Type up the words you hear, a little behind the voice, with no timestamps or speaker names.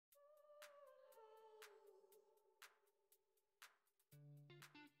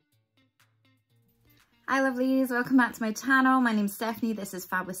Hi lovelies, welcome back to my channel. My name's Stephanie, this is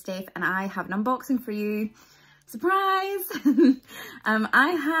Fab with Steph, and I have an unboxing for you. Surprise!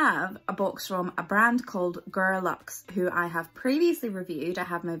 I have a box from a brand called Girluxe, who I have previously reviewed. I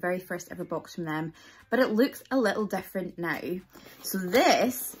have my very first ever box from them, but it looks a little different now. So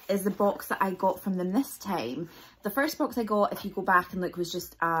this is the box that I got from them this time. The first box I got, if you go back and look, was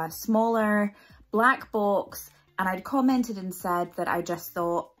just a smaller black box, and I'd commented and said that I just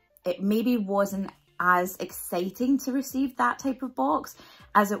thought it maybe wasn't as exciting to receive that type of box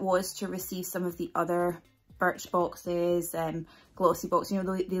as it was to receive some of the other Birch boxes, glossy boxes, you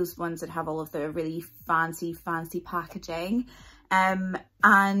know, those ones that have all of the really fancy packaging.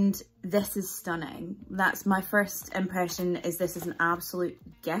 And this is stunning. That's my first impression, is this is an absolute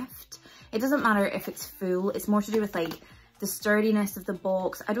gift. It doesn't matter if it's full, it's more to do with like the sturdiness of the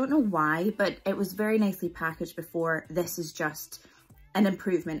box. I don't know why, but it was very nicely packaged before. This is just an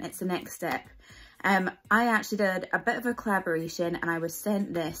improvement, it's the next step. I actually did a bit of a collaboration, and I was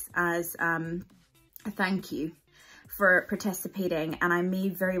sent this as a thank you for participating, and I may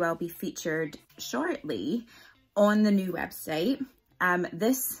very well be featured shortly on the new website.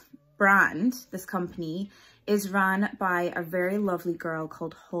 This brand, this company, is run by a very lovely girl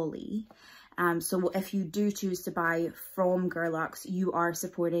called Holly. So if you do choose to buy from Girluxe, you are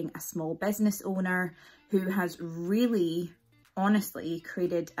supporting a small business owner who has really honestly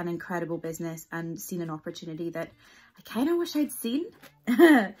created an incredible business and seen an opportunity that I kind of wish I'd seen.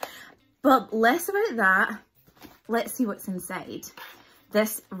 But less about that, let's see what's inside.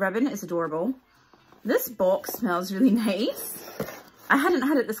 This ribbon is adorable. This box smells really nice. I hadn't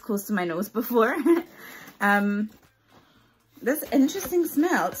had it this close to my nose before. This interesting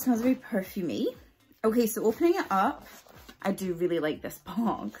smell, it smells very perfumey. Okay, so opening it up, I do really like this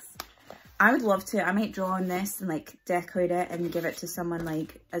box. I would love to, I might draw on this and like decorate it and give it to someone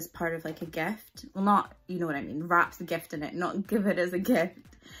like as part of like a gift. Well, not, you know what I mean, wrap the gift in it, not give it as a gift.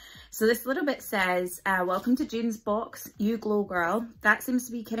 So this little bit says, welcome to June's box, you glow girl. That seems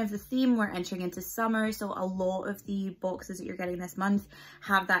to be kind of the theme. We're entering into summer, so a lot of the boxes that you're getting this month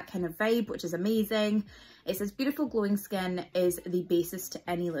have that kind of vibe, which is amazing. It says, beautiful glowing skin is the basis to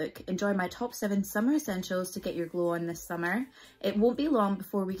any look. Enjoy my top 7 summer essentials to get your glow on this summer. It won't be long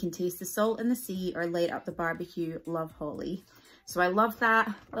before we can taste the salt in the sea or light up the barbecue. Love, Holly. So I love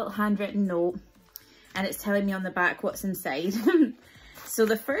that little handwritten note, and it's telling me on the back what's inside. So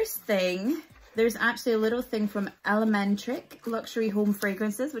the first thing, there's actually a little thing from Elementric Luxury Home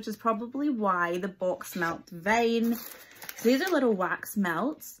Fragrances, which is probably why the box smelt vine. So these are little wax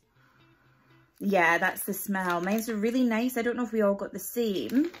melts. Yeah, that's the smell. Mine's are really nice. I don't know if we all got the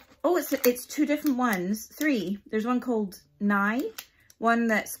same. Oh, it's 2 different ones. 3. There's one called Nye, one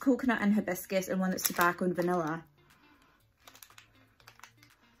that's coconut and hibiscus, and one that's tobacco and vanilla.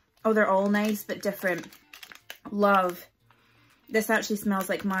 Oh, they're all nice but different. Love. This actually smells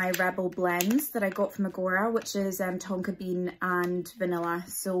like my Rebel blends that I got from Agora, which is tonka bean and vanilla.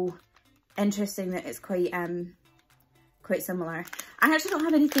 So interesting that it's quite similar. I actually don't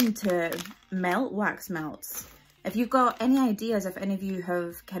have anything to melt wax melts. If you've got any ideas, if any of you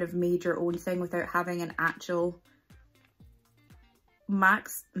have kind of made your own thing without having an actual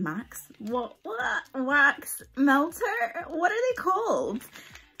wax melter? What are they called?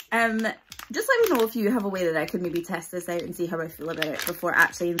 Just let me know if you have a way that I could maybe test this out and see how I feel about it before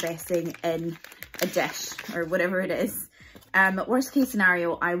actually investing in a dish or whatever it is. Worst case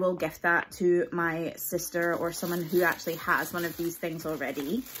scenario, I will gift that to my sister or someone who actually has one of these things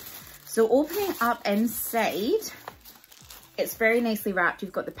already. So opening up inside, it's very nicely wrapped.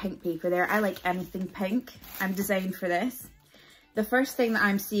 You've got the pink paper there. I like anything pink. I'm designed for this. The first thing that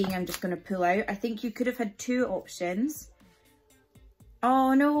I'm seeing, I'm just going to pull out. I think you could have had 2 options.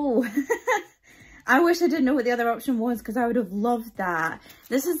 Oh no, I wish I didn't know what the other option was, because I would have loved that.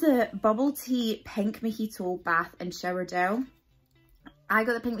 This is the Bubble Tea Pink Mojito Bath and Shower Gel. I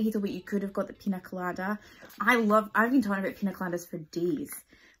got the pink mojito, but you could have got the pina colada. I've been talking about pina coladas for days,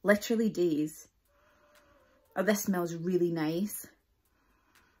 literally days. Oh, this smells really nice.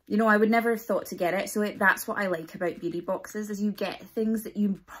 You know, I would never have thought to get it. So that's what I like about beauty boxes, is you get things that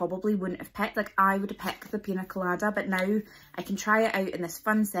you probably wouldn't have picked. Like I would have picked the pina colada, but now I can try it out in this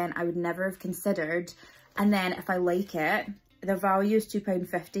fun scent I would never have considered. And then if I like it, the value is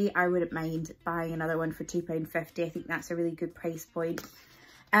 £2.50. I wouldn't mind buying another one for £2.50. I think that's a really good price point.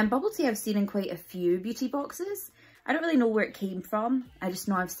 Bubble tea I've seen in quite a few beauty boxes. I don't really know where it came from. I just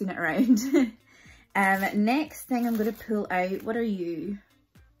know I've seen it around. Next thing I'm going to pull out, what are you?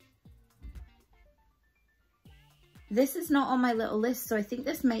 This is not on my little list, so I think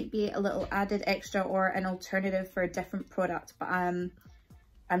this might be a little added extra or an alternative for a different product, but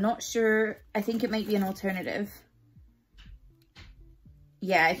I'm not sure. I think it might be an alternative.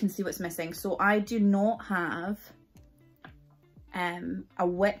 Yeah, I can see what's missing. So I do not have a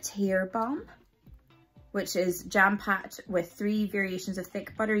wet hair balm, which is jam-packed with 3 variations of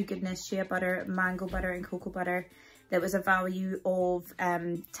thick buttery goodness, shea butter, mango butter and cocoa butter. That was a value of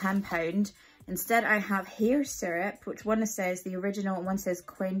 £10. Instead, I have hair syrup, which one says the original and one says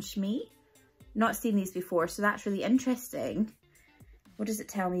quench me. Not seen these before, so that's really interesting. What does it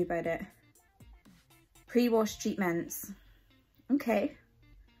tell me about it? Pre-wash treatments. Okay.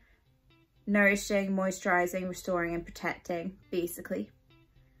 Nourishing, moisturising, restoring and protecting, basically.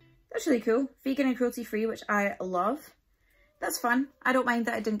 That's really cool. Vegan and cruelty free, which I love. That's fun. I don't mind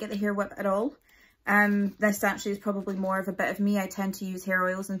that I didn't get the hair whip at all. This actually is probably more of a bit of me. I tend to use hair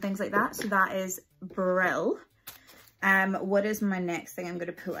oils and things like that. So that is brill. What is my next thing I'm going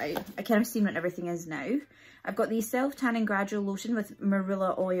to pull out? I kind of seen what everything is now. I've got the self-tanning gradual lotion with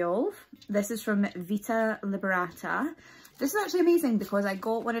marilla oil. This is from Vita Liberata. This is actually amazing because I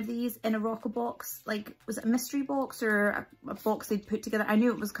got one of these in a Rocco box. Like, was it a mystery box or a box they'd put together? I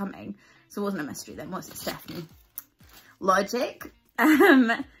knew it was coming, so it wasn't a mystery then, was it, Stephanie? Logic.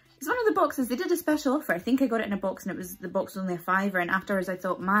 It's one of the boxes, they did a special offer. I think I got it in a box and the box was only £5, and afterwards I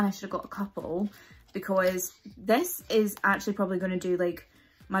thought, man, I should have got a couple, because this is actually probably going to do like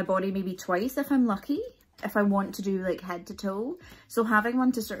my body maybe twice if I'm lucky, if I want to do like head to toe. So having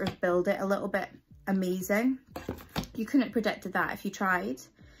one to sort of build it a little bit, amazing. You couldn't have predicted that if you tried.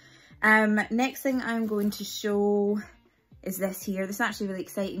 Next thing I'm going to show is this here. This is actually really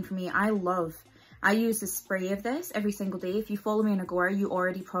exciting for me. I use the spray of this every single day. If you follow me on Agora, you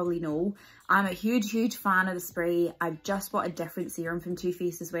already probably know. I'm a huge fan of the spray. I've just bought a different serum from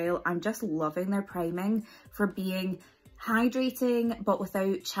TooFaced as well. I'm just loving their priming for being hydrating, but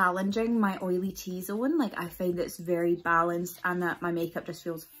without challenging my oily T-zone. Like, I find it's very balanced and that my makeup just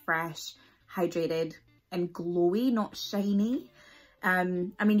feels fresh, hydrated and glowy, not shiny. I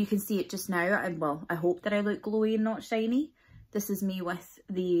mean, you can see it just now. Well, I hope that I look glowy and not shiny. This is me with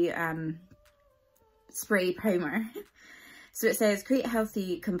the spray primer. So it says, create a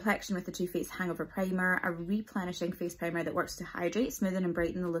healthy complexion with the TooFaced Hangover Primer, a replenishing face primer that works to hydrate, smoothen and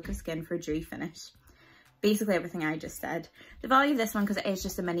brighten the look of skin for a dewy finish. Basically everything I just said. The value of this one, because it is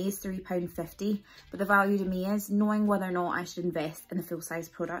just a mini, is £3.50, but the value to me is knowing whether or not I should invest in a full-size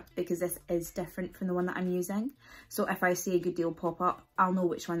product, because this is different from the one that I'm using. So if I see a good deal pop up, I'll know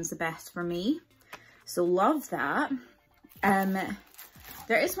which one's the best for me. So love that.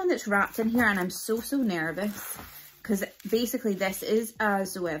 There is one that's wrapped in here and I'm so nervous, because basically this is a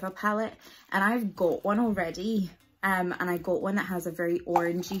Zoeva palette and I've got one already, and I got one that has a very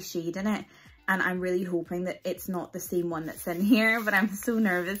orangey shade in it, and I'm really hoping that it's not the same one that's in here, but I'm so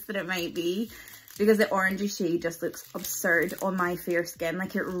nervous that it might be, because the orangey shade just looks absurd on my fair skin.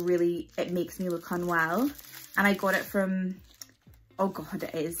 Like, it makes me look unwell. And I got it from, oh god,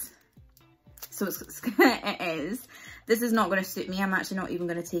 it is. So it is. This is not going to suit me. I'm actually not even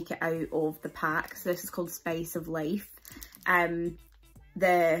going to take it out of the pack. So this is called Spice of Life.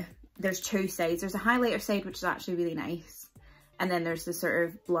 There's 2 sides. There's a highlighter side, which is actually really nice. And then there's the sort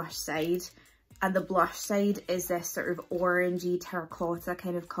of blush side. And the blush side is this sort of orangey terracotta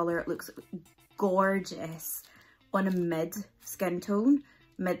kind of colour. It looks gorgeous on a mid skin tone,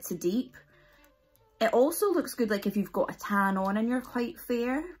 mid to deep. It also looks good like if you've got a tan on and you're quite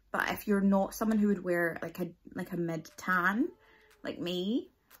fair, but if you're not someone who would wear like a mid tan like me,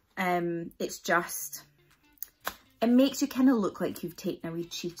 it's just, it makes you kind of look like you've taken a wee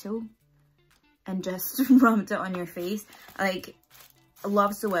Cheeto and just rubbed it on your face. Like, I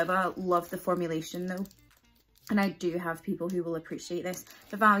love Zoeva, love the formulation though. And I do have people who will appreciate this.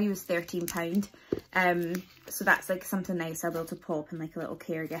 The value is £13. So that's like something nice I'll be able to pop in like a little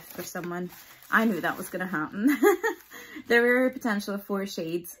care gift for someone. I knew that was going to happen. There are a potential of 4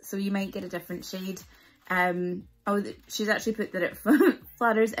 shades, so you might get a different shade. Oh, she's actually put that it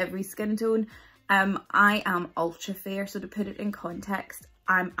flatters every skin tone. I am ultra fair, so to put it in context,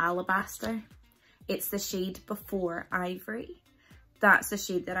 I'm alabaster. It's the shade before ivory. That's the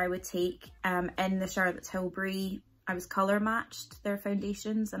shade that I would take. In the Charlotte Tilbury, I was colour matched their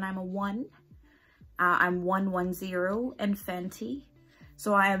foundations, and I'm a 1. I'm 110 in Fenty.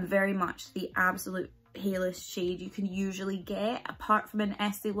 So I am very much the absolute palest shade you can usually get, apart from an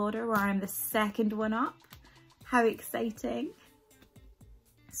Estee Lauder where I'm the second one up. How exciting.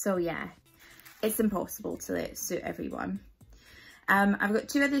 So yeah, it's impossible to suit everyone. I've got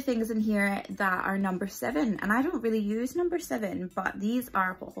 2 other things in here that are number 7, and I don't really use number 7, but these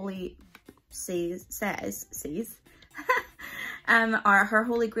are what Holly says are her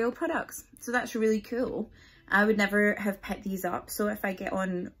Holy Grail products. So that's really cool. I would never have picked these up. So if I get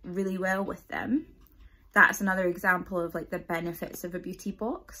on really well with them, that's another example of like the benefits of a beauty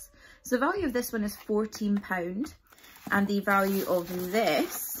box. So the value of this one is £14 and the value of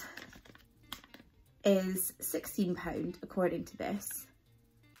this is £16 according to this.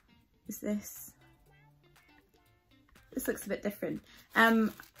 This looks a bit different.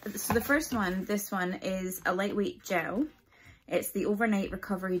 So the first one, this one is a lightweight gel. It's the Overnight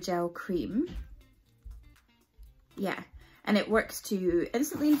Recovery Gel Cream. Yeah, and it works to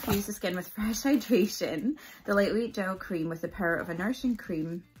instantly infuse the skin with fresh hydration. The lightweight gel cream with the power of a nourishing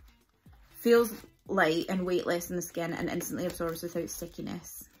cream feels light and weightless in the skin and instantly absorbs without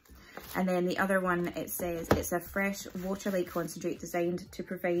stickiness. And then the other one, it says it's a fresh water-like concentrate designed to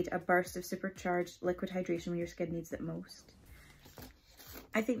provide a burst of supercharged liquid hydration when your skin needs it most.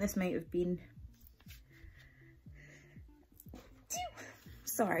 I think this might have been...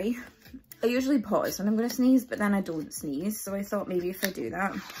 Sorry. I usually pause when I'm going to sneeze, but then I don't sneeze. So I thought maybe if I do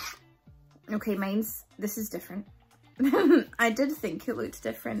that. Okay, this is different. I did think it looked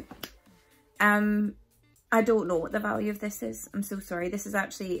different. I don't know what the value of this is. I'm so sorry. This is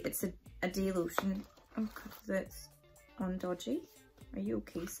actually, it's a day lotion. Oh, that's on dodgy. Are you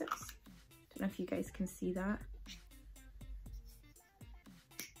okay, sis? Don't know if you guys can see that.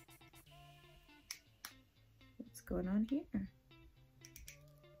 What's going on here?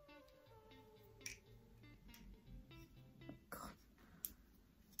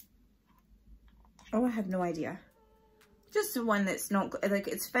 Oh, I have no idea. Just the one that's not, like,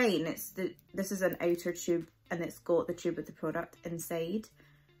 it's fine. This is an outer tube and it's got the tube with the product inside.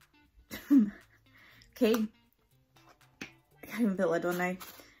 Okay. I can't even put a lid on now.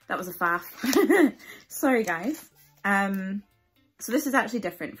 That was a faff. Sorry, guys. So this is actually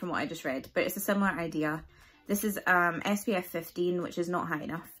different from what I just read, but it's a similar idea. This is SPF 15, which is not high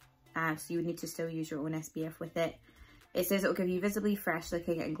enough. So you would need to still use your own SPF with it. It says it will give you visibly fresh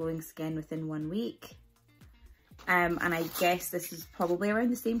looking and glowing skin within 1 week. And I guess this is probably around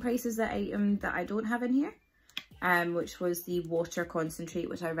the same price as the item that I don't have in here, which was the water concentrate,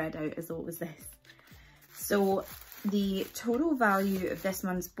 which I read out as though it was this. So the total value of this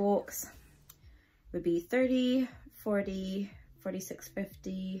month's box would be 30, 40,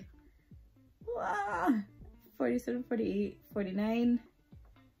 46.50, 47, 48, 49.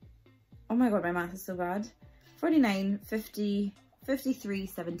 Oh my god, my math is so bad. 49, 50,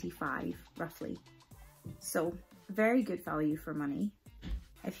 53.75 roughly. So very good value for money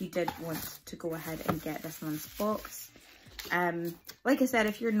if you did want to go ahead and get this month's box. Like I said,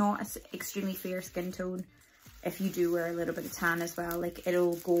 if you're not an extremely fair skin tone, if you do wear a little bit of tan as well, like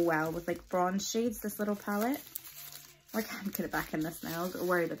it'll go well with like bronze shades, this little palette. I can't get it back in this now, I'll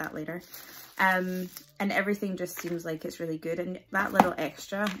worry about that later. And everything just seems like it's really good, and that little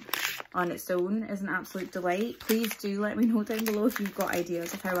extra on its own is an absolute delight. Please do let me know down below if you've got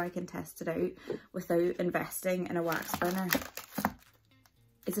ideas of how I can test it out without investing in a wax burner.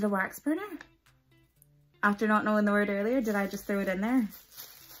 Is it a wax burner? After not knowing the word earlier, did I just throw it in there?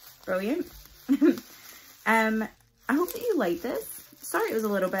 Brilliant. I hope that you like this. Sorry it was a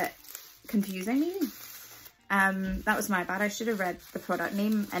little bit confusing maybe. That was my bad. I should have read the product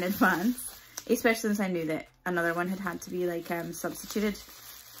name in advance, especially since I knew that another one had to be like substituted.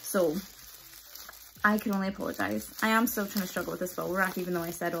 So I can only apologise. I am still trying to struggle with this bubble wrap, even though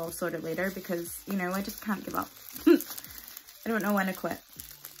I said, oh, I'll sort it later, because, you know, I just can't give up. I don't know when to quit.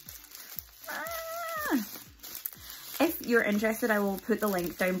 If you're interested, I will put the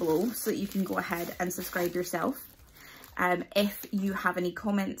link down below so that you can go ahead and subscribe yourself. If you have any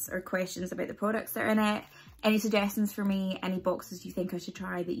comments or questions about the products that are in it, any suggestions for me, any boxes you think I should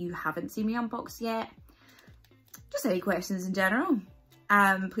try that you haven't seen me unbox yet, just any questions in general,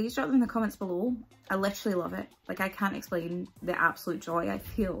 please drop them in the comments below. I literally love it. Like, I can't explain the absolute joy I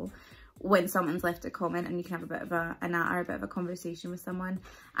feel when someone's left a comment and you can have a bit of a natter, a bit of a conversation with someone.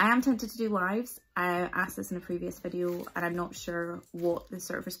 I am tempted to do lives. I asked this in a previous video and I'm not sure what the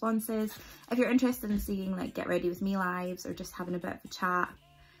sort of response is. If you're interested in seeing like get ready with me lives or just having a bit of a chat,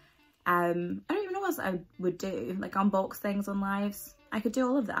 I don't even know what else I would do, like unbox things on lives. I could do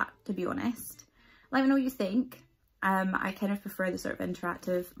all of that, to be honest. Let me know what you think. I kind of prefer the sort of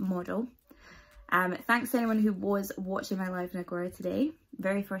interactive model. Thanks to anyone who was watching my live in Agora today.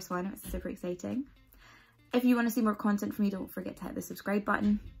 Very first one, it was super exciting. If you want to see more content from me, don't forget to hit the subscribe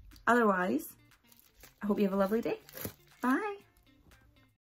button. Otherwise, I hope you have a lovely day. Bye.